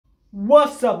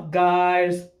What's up,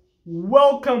 guys?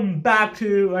 Welcome back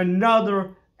to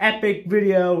another epic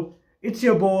video. It's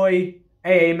your boy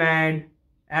AA Man,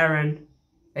 Aaron,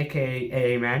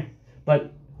 aka AA Man.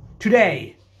 But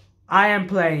today I am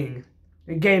playing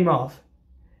a game of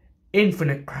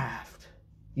Infinite Craft.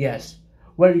 Yes,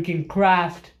 where you can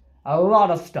craft a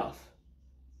lot of stuff.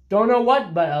 Don't know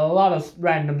what, but a lot of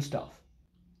random stuff.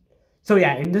 So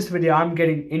yeah, in this video I'm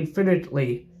getting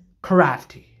infinitely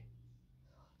crafty.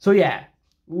 So yeah,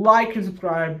 like and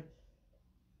subscribe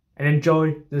and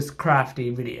enjoy this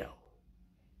crafty video.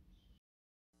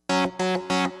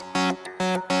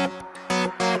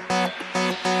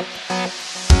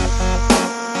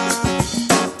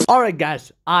 Alright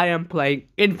guys, I am playing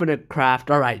Infinite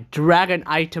Craft. Alright, drag an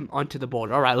item onto the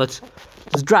board. Alright, let's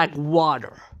drag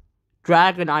water.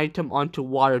 Drag an item onto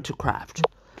water to craft.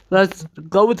 Let's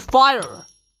go with fire.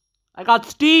 I got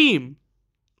steam.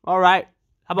 Alright.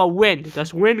 How about wind?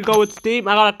 Does wind go with steam?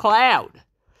 I got a cloud.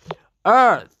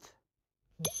 Earth.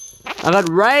 I got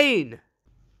rain.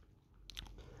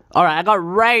 Alright, I got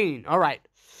rain. Alright.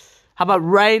 How about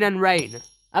rain and rain?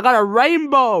 I got a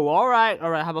rainbow. Alright.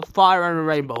 Alright, how about fire and a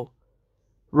rainbow?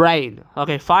 Rain.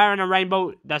 Okay, fire and a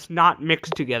rainbow, that's not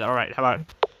mixed together. Alright, how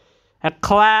about a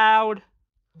cloud?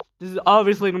 This is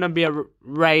obviously gonna be a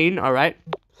rain. Alright.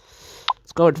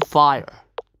 Let's go with fire.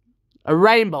 A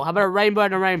rainbow. How about a rainbow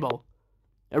and a rainbow?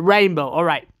 A rainbow,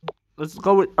 alright. Let's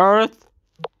go with earth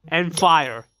and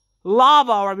fire.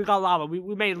 Lava, alright, we got lava. We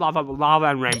made lava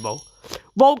and rainbow.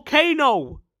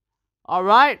 Volcano!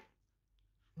 Alright.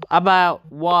 How about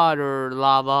water,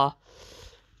 lava?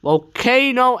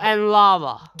 Volcano and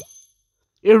lava.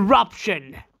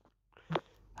 Eruption.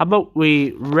 How about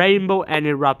we rainbow and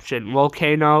eruption?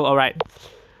 Volcano, alright.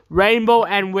 Rainbow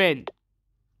and wind.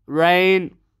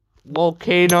 Rain,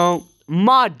 volcano,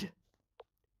 mud.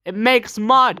 It makes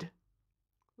mud.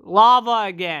 Lava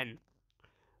again.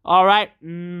 Alright.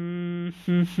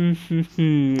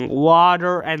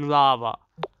 Water and lava.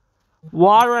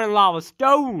 Water and lava.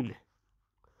 Stone.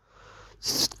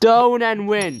 Stone and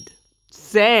wind.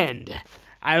 Sand.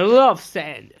 I love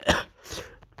sand.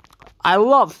 I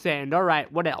love sand.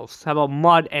 Alright, what else? How about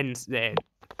mud and sand?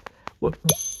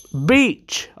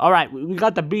 Beach. Alright, we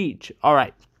got the beach.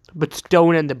 Alright. But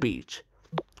stone and the beach.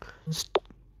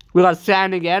 We got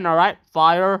sand again, alright.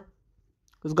 Fire.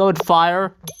 Let's go with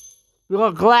fire. We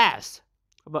got glass.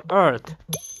 How about earth?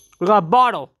 We got a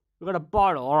bottle. We got a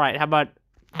bottle. Alright, how about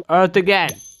earth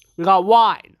again? We got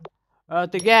wine.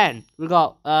 Earth again. We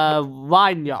got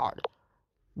vineyard.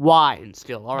 Wine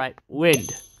still. Alright.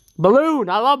 Wind. Balloon.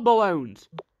 I love balloons.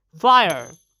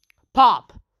 Fire.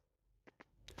 Pop.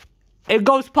 It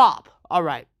goes pop.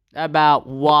 Alright. About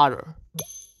water.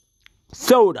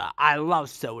 Soda. I love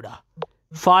soda.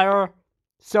 Fire,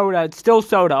 soda, it's still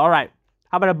soda, alright.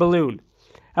 How about a balloon?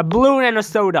 A balloon and a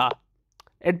soda.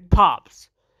 It pops.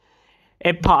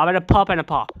 It pops. How about a pop and a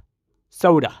pop?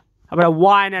 Soda. How about a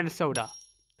wine and a soda?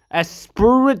 A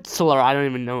spritzler, I don't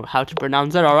even know how to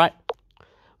pronounce it, alright.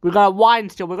 We got a wine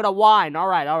still, we got a wine,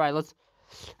 alright, let's...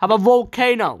 How about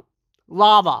volcano?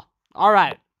 Lava,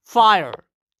 alright. Fire,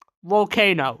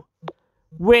 volcano,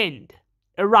 wind,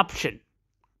 eruption.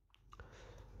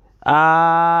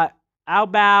 How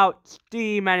about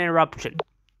steam and eruption?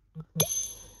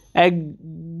 A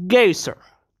geyser.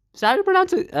 Is that how you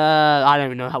pronounce it? I don't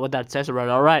even know what that says right.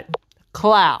 Alright.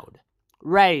 Cloud.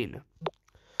 Rain.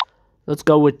 Let's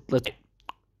go with,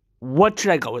 what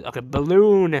should I go with? Okay,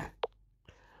 balloon.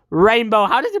 Rainbow.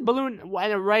 How does a balloon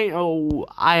and a rain? Oh,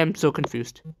 I am so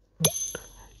confused.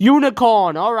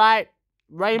 Unicorn. Alright.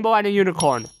 Rainbow and a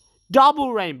unicorn.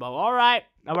 Double rainbow. Alright.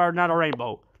 Or not a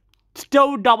rainbow.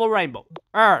 Still double rainbow.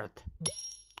 Earth.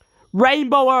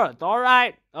 Rainbow Earth.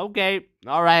 Alright. Okay.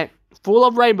 Alright. Full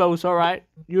of rainbows. Alright.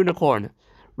 Unicorn.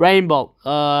 Rainbow.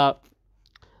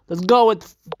 Let's go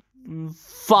with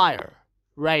fire.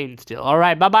 Rain still.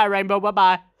 Alright. Bye-bye, rainbow.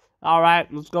 Bye-bye.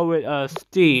 Alright. Let's go with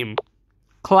steam.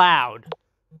 Cloud.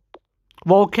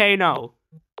 Volcano.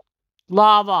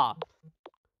 Lava.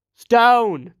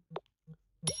 Stone.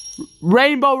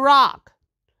 Rainbow rock.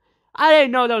 I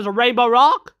didn't know there was a rainbow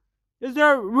rock. Is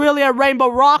there really a rainbow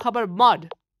rock? How about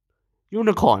mud?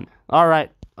 Unicorn.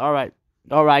 Alright.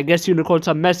 I guess unicorns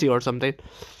are messy or something.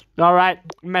 Alright.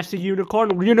 Messy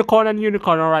unicorn. Unicorn and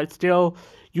unicorn. Alright. Still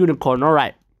unicorn.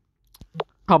 Alright.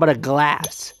 How about a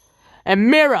glass? A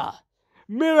mirror.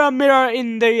 Mirror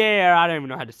in the air. I don't even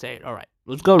know how to say it. Alright.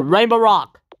 Let's go. Rainbow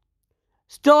rock.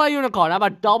 Still a unicorn. How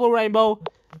about double rainbow?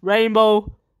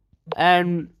 Rainbow.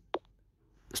 And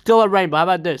still a rainbow. How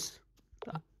about this?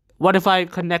 What if I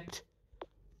connect?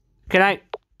 Can I?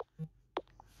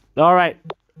 Alright.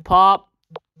 Pop.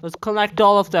 Let's collect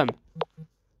all of them.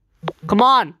 Come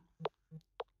on.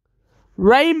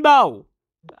 Rainbow.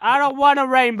 I don't want a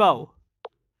rainbow.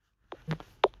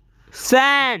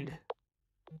 Sand.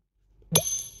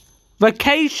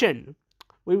 Vacation.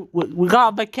 We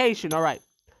got a vacation. All right.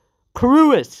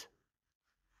 Cruise.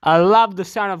 I love the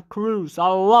sound of cruise. I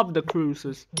love the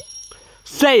cruises.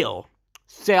 Sail.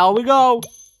 Sail we go.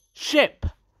 Ship.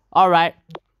 Alright.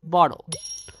 Bottle.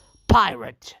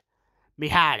 Pirate.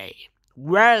 Mihari.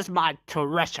 Where's my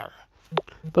treasure?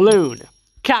 Balloon.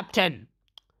 Captain.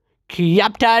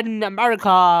 Captain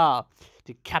America.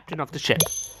 The captain of the ship.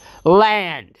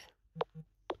 Land.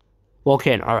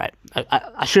 Volcano. Alright.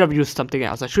 I should have used something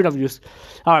else.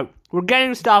 Alright. We're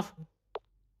getting stuff.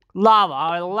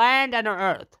 Lava. Land and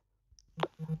earth.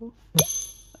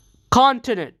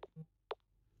 Continent.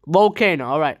 Volcano.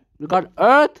 Alright. We got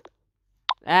earth.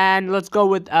 And let's go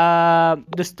with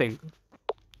this thing.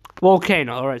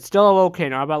 Volcano. Alright. Still a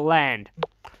volcano. How about land?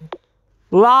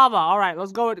 Lava. Alright.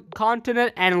 Let's go with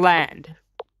continent and land.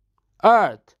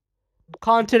 Earth.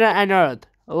 Continent and earth.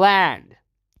 Land.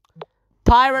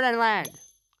 Pirate and land.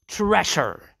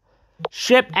 Treasure.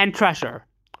 Ship and treasure.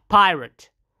 Pirate.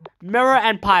 Mirror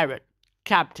and pirate.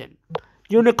 Captain.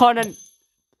 Unicorn and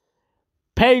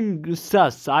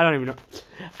Pegasus. I don't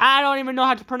even know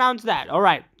how to pronounce that.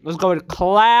 Alright. Let's go with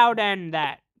cloud and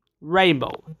that.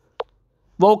 Rainbow.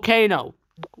 Volcano.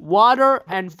 Water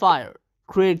and fire.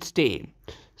 Create steam.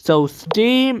 So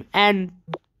steam and...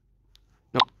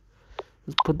 No.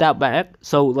 Let's put that back.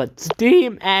 So let's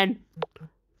steam and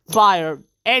fire.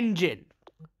 Engine.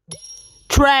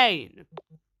 Train.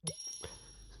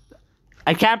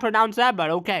 I can't pronounce that,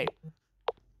 but okay.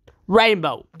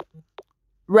 Rainbow.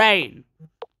 Rain.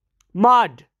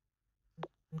 Mud.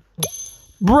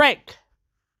 Brick.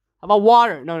 How about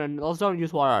water? No, let's don't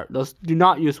use water. Let's do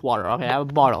not use water. Okay, I have a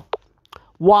bottle.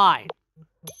 Wine.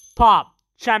 Pop.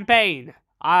 Champagne.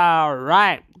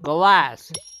 Alright.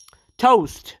 Glass.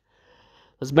 Toast.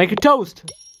 Let's make a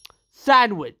toast.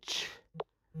 Sandwich.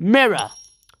 Mirror.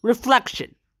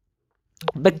 Reflection.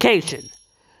 Vacation.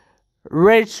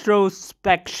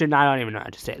 Retrospection. I don't even know how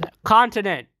to say that.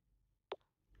 Continent.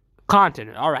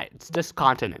 Continent. Alright. It's this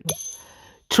continent.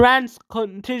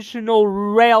 Transcontinental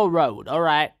railroad.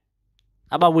 Alright.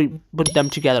 How about we put them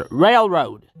together?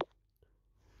 Railroad.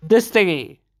 This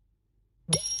thingy.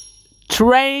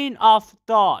 Train of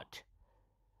thought.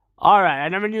 Alright. I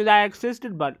never knew that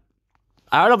existed, but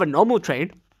I heard of a normal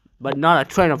train, but not a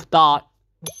train of thought.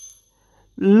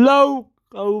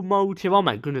 Locomotive. Oh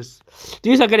my goodness.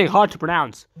 These are getting hard to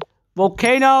pronounce.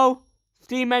 Volcano.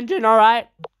 Steam engine. Alright.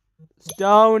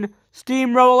 Stone.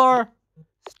 Steamroller.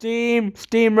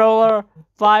 Steamroller.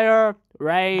 Fire.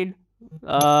 Rain.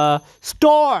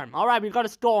 Storm. Alright, we got a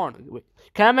storm. Wait,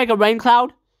 can I make a rain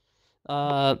cloud?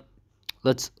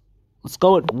 Let's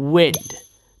go with wind.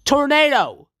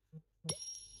 Tornado.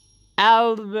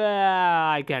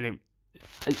 I can't even.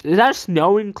 Is that a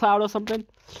snowing cloud or something?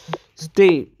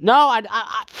 Steam. No,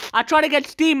 I tried to get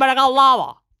steam, but I got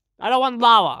lava. I don't want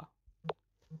lava.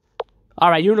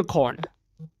 Alright, unicorn.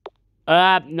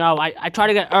 No, I tried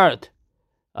to get earth.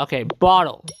 Okay,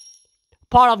 bottle.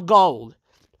 Pot of gold.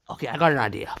 Okay, I got an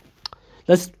idea.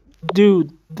 Let's do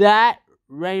that.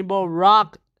 Rainbow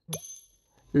rock.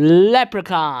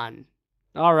 Leprechaun.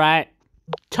 Alright.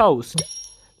 Toast.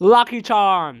 Lucky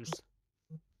Charms.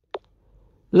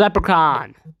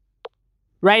 Leprechaun.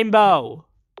 Rainbow.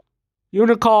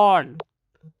 Unicorn.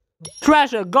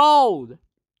 Treasure. Gold.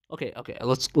 Okay.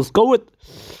 Let's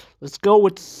go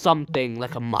with something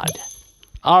like a mud.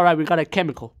 Alright, we got a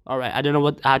chemical. Alright, I don't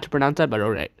know how to pronounce that, but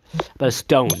alright. But a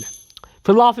stone.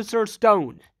 Philosopher's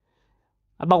stone.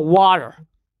 About water.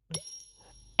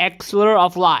 Exler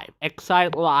of life.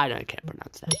 Excite life. I can't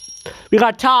pronounce that. We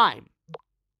got time.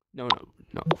 No.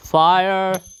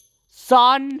 Fire.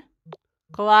 Sun.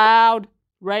 Cloud.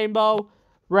 Rainbow.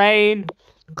 Rain.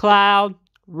 Cloud.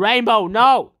 Rainbow.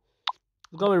 No.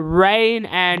 Let's go with rain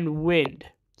and wind.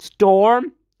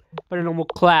 Storm. But a normal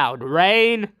cloud.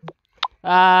 Rain.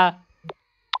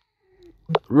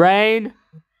 Rain.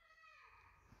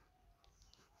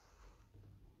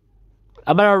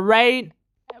 About a rain,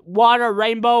 water,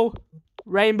 rainbow,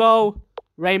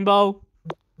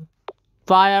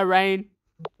 fire, rain,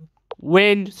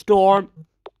 wind, storm,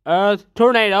 earth,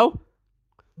 tornado,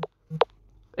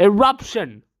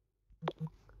 eruption,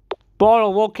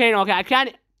 bottle, volcano. Okay, I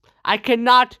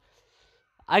cannot.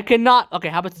 Okay,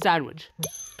 how about sandwich?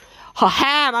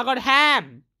 Ham. I got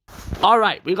ham.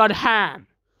 Alright, we got ham.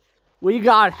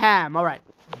 Alright,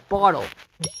 bottle.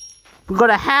 We got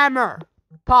a hammer.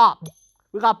 Pop.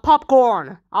 We got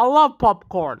popcorn. I love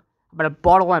popcorn. But a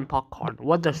bottle and popcorn.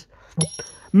 What does...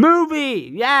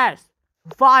 Movie, yes.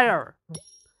 Fire.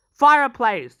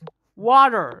 Fireplace.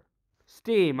 Water.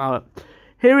 Steam. Oh,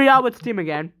 here we are with steam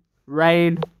again.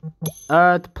 Rain.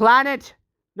 Earth. Planet.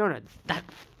 No.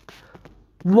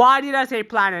 Why did I say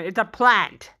planet? It's a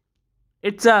plant.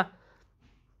 It's a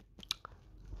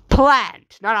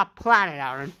plant, not a planet,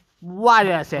 Aaron. Why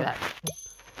did I say that?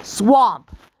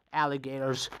 Swamp.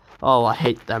 Alligators. Oh, I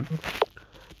hate them.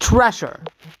 Treasure.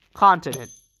 Continent.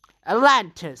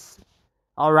 Atlantis.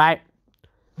 Alright.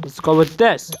 Let's go with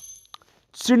this.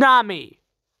 Tsunami.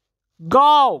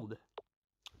 Gold.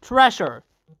 Treasure.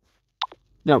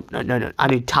 No. I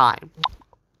need time.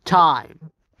 Time.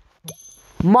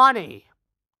 Money.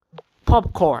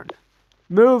 Popcorn.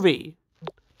 Movie.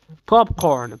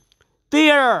 Popcorn.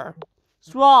 Theater.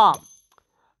 Swamp.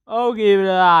 Okay,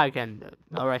 I can do it.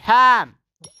 Alright, ham.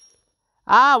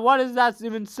 What does that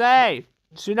even say?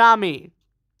 Tsunami.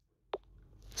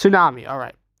 Tsunami,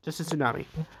 alright. Just a tsunami.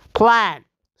 Plant.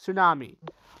 Tsunami.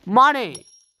 Money.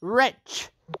 Rich.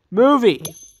 Movie.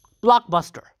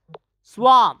 Blockbuster.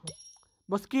 Swamp.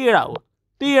 Mosquito.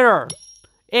 Theater.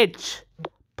 Itch.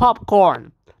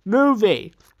 Popcorn.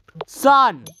 Movie.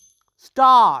 Sun.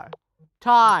 Star.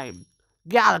 Time.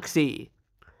 Galaxy.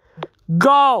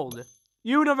 Gold.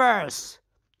 Universe.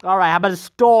 Alright, how about a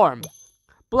storm?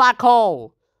 Black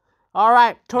hole.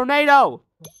 Alright, tornado.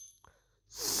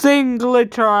 Singular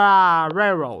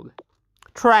railroad.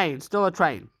 Train, still a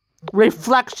train.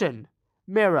 Reflection.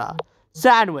 Mirror.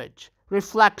 Sandwich.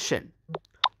 Reflection.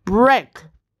 Brick.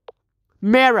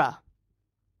 Mirror.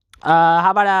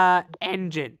 How about a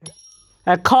engine?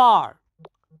 A car.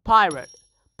 Pirate.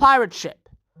 Pirate ship.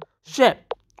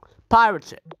 Ship. Pirate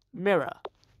ship. Mirror.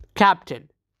 Captain.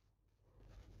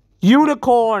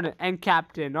 Unicorn and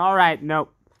captain. Alright,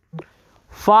 nope.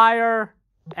 Fire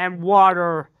and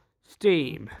water.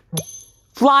 Steam.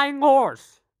 Flying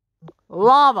horse.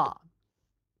 Lava.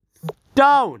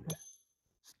 Stone.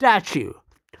 Statue.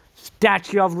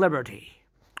 Statue of Liberty.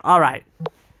 Alright.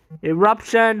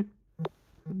 Eruption.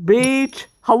 Beach.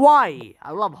 Hawaii.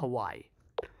 I love Hawaii.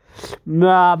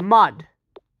 Mud.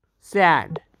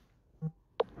 Sand.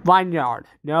 Vineyard.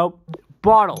 Nope.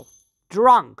 Bottle.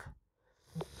 Drunk.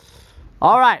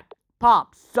 Alright.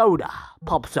 Pop soda.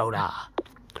 Pop soda.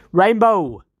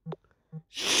 Rainbow.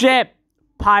 Ship.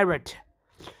 Pirate.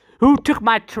 Who took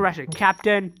my treasure?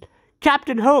 Captain.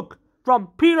 Captain Hook from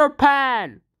Peter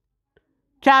Pan.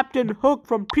 Captain Hook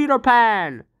from Peter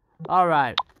Pan.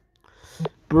 Alright.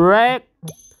 Brick.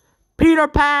 Peter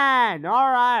Pan.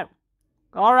 Alright.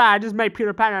 Alright, I just made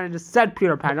Peter Pan and I just said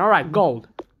Peter Pan. Alright, gold.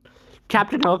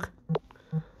 Captain Hook.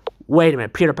 Wait a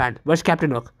minute, Peter Pan. Where's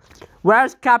Captain Hook?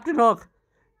 Where's Captain Hook?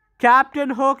 Captain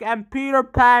Hook and Peter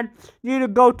Pan need to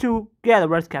go together.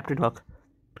 Where's Captain Hook?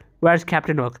 Where's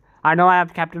Captain Hook? I know I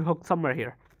have Captain Hook somewhere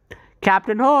here.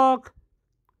 Captain Hook.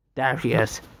 There he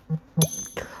is.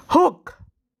 Hook.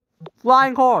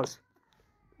 Flying horse.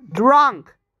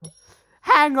 Drunk.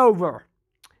 Hangover.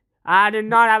 I did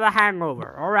not have a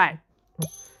hangover. Alright.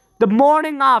 The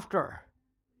morning after.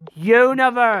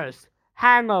 Universe.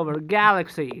 Hangover.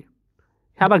 Galaxy.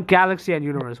 How about Galaxy and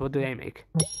Universe? What do they make?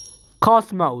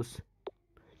 Cosmos.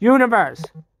 Universe.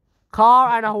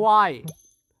 Car and Hawaii.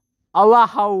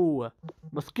 Oahu.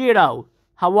 Mosquito.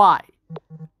 Hawaii.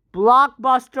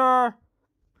 Blockbuster.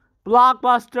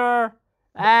 Blockbuster.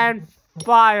 And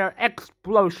fire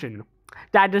explosion.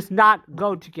 That does not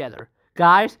go together.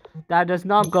 Guys, that does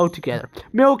not go together.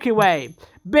 Milky Way.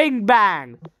 Big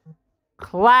Bang.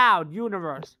 Cloud.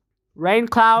 Universe. Rain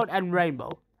cloud and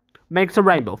rainbow. Makes a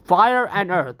rainbow. Fire and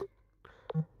earth.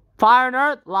 Fire and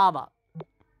earth. Lava.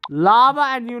 Lava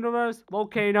and universe.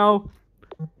 Volcano.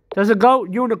 Does it go?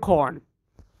 Unicorn.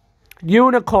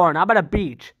 Unicorn. How about a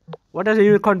beach? What does a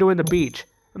unicorn do in the beach?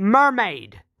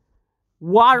 Mermaid.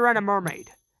 Water and a mermaid.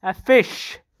 A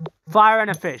fish. Fire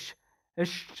and a fish.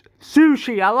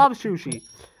 Sushi. I love sushi.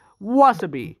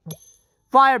 Wasabi.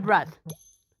 Fire breath.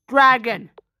 Dragon.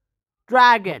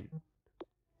 Dragon.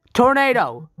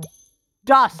 Tornado.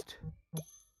 Dust.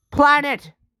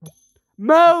 Planet.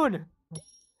 Moon.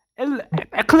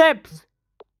 Eclipse.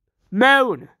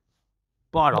 Moon.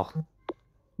 Bottle.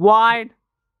 Wine.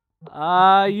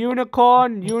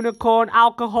 Unicorn. Unicorn.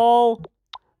 Alcohol.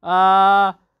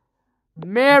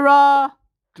 Mirror.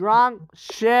 Drunk.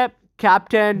 Ship.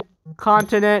 Captain.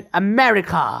 Continent.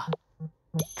 America.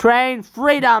 Train.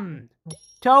 Freedom.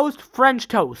 Toast. French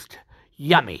toast.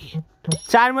 Yummy.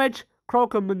 Sandwich.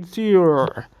 Croque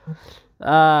monsieur.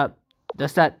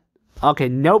 Does that... Okay,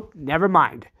 nope. Never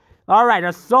mind. Alright,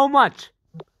 there's so much.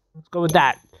 Let's go with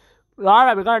that.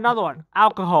 Alright, we got another one.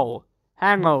 Alcohol.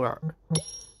 Hangover.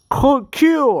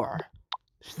 Cure.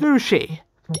 Sushi.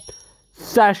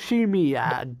 Sashimi,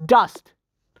 dust.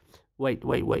 Wait.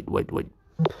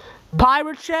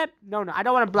 Pirate ship? No, I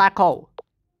don't want a black hole.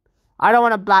 I don't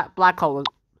want a black hole.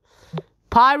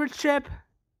 Pirate ship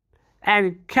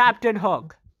and Captain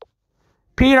Hook.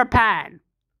 Peter Pan.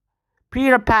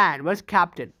 Where's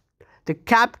Captain? The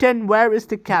Captain, where is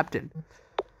the Captain?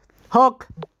 Hook.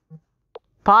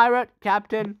 Pirate,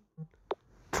 Captain.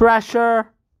 Treasure.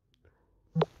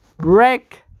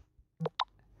 Brick,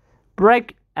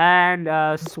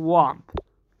 and swamp.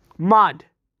 Mud.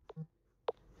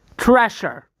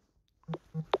 Treasure.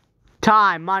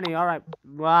 Time, money, alright.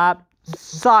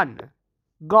 Sun.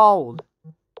 Gold.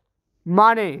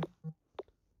 Money.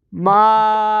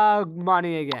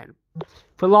 Money again.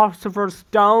 Philosopher's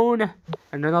Stone.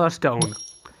 And another stone.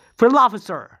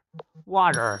 Philosopher.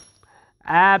 Water.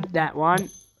 That one.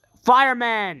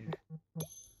 Fireman.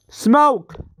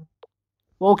 Smoke.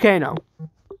 Volcano.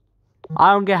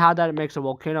 I don't get how that makes a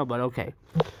volcano, but okay.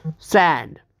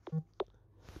 Sand.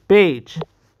 Beach.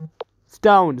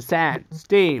 Stone. Sand.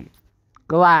 Steam.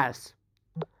 Glass.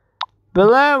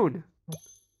 Balloon.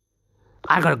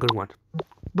 I got a good one.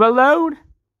 Balloon.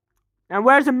 And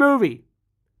where's the movie?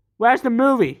 Where's the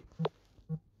movie?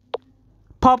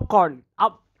 Popcorn.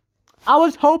 I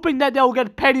was hoping that they'll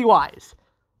get Pennywise.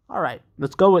 Alright,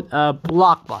 let's go with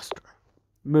Blockbuster.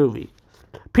 Movie.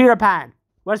 Peter Pan.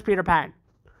 Where's Peter Pan?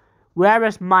 Where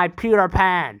is my Peter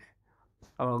Pan?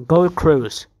 Oh, go with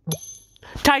Cruise.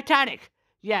 Titanic.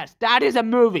 Yes, that is a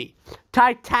movie.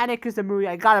 Titanic is a movie.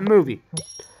 I got a movie.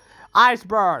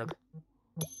 Iceberg.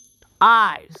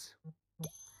 Eyes.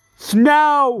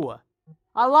 Snow.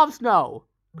 I love snow.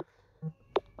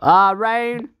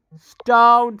 Rain.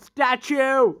 Stone.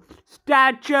 Statue.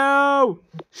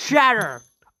 Shatter.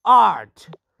 Art.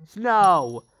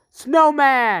 Snow.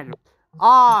 Snowman.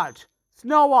 Art.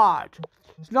 Snow art.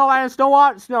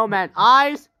 Snowman.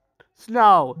 Eyes.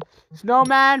 Snow.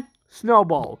 Snowman.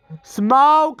 Snowball.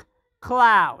 Smoke.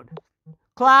 Cloud.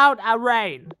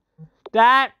 Rain.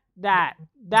 That.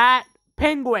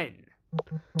 Penguin.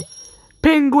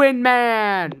 Penguin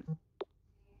man.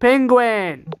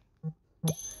 Penguin.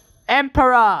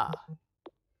 Emperor.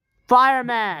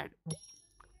 Fireman.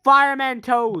 Fireman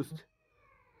toast.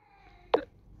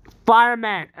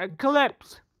 Fireman.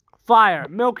 Eclipse. Fire.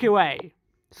 Milky Way.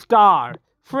 Star.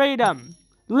 Freedom.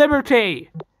 Liberty.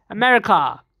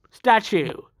 America.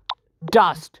 Statue.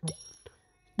 Dust.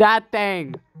 That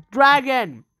thing.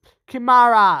 Dragon.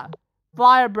 Chimera.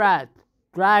 Fire breath.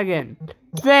 Dragon.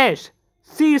 Fish.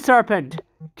 Sea serpent.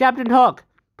 Captain Hook.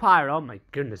 Pirate. Oh my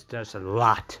goodness, there's a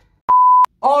lot.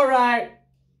 Alright.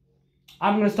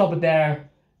 I'm gonna stop it there.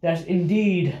 There's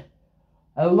indeed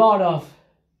a lot of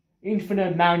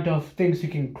infinite amount of things you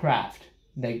can craft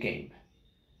in that game.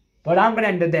 But I'm gonna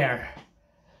end it there.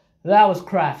 That was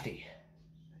crafty.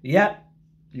 Yep,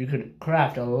 you could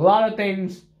craft a lot of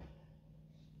things.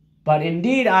 But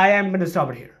indeed, I am gonna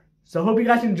stop it here. So hope you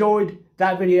guys enjoyed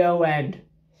that video, and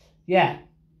yeah.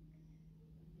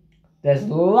 There's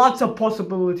lots of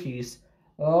possibilities.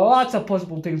 Lots of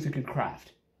possible things you can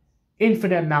craft.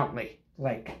 Infinite amountly.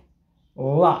 Like,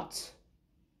 lots.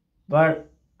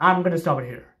 But I'm gonna stop it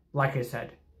here, like I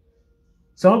said.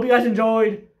 So hope you guys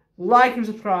enjoyed. Like and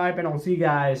subscribe, and I'll see you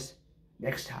guys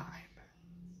next time.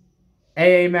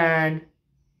 Amen.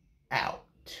 Out.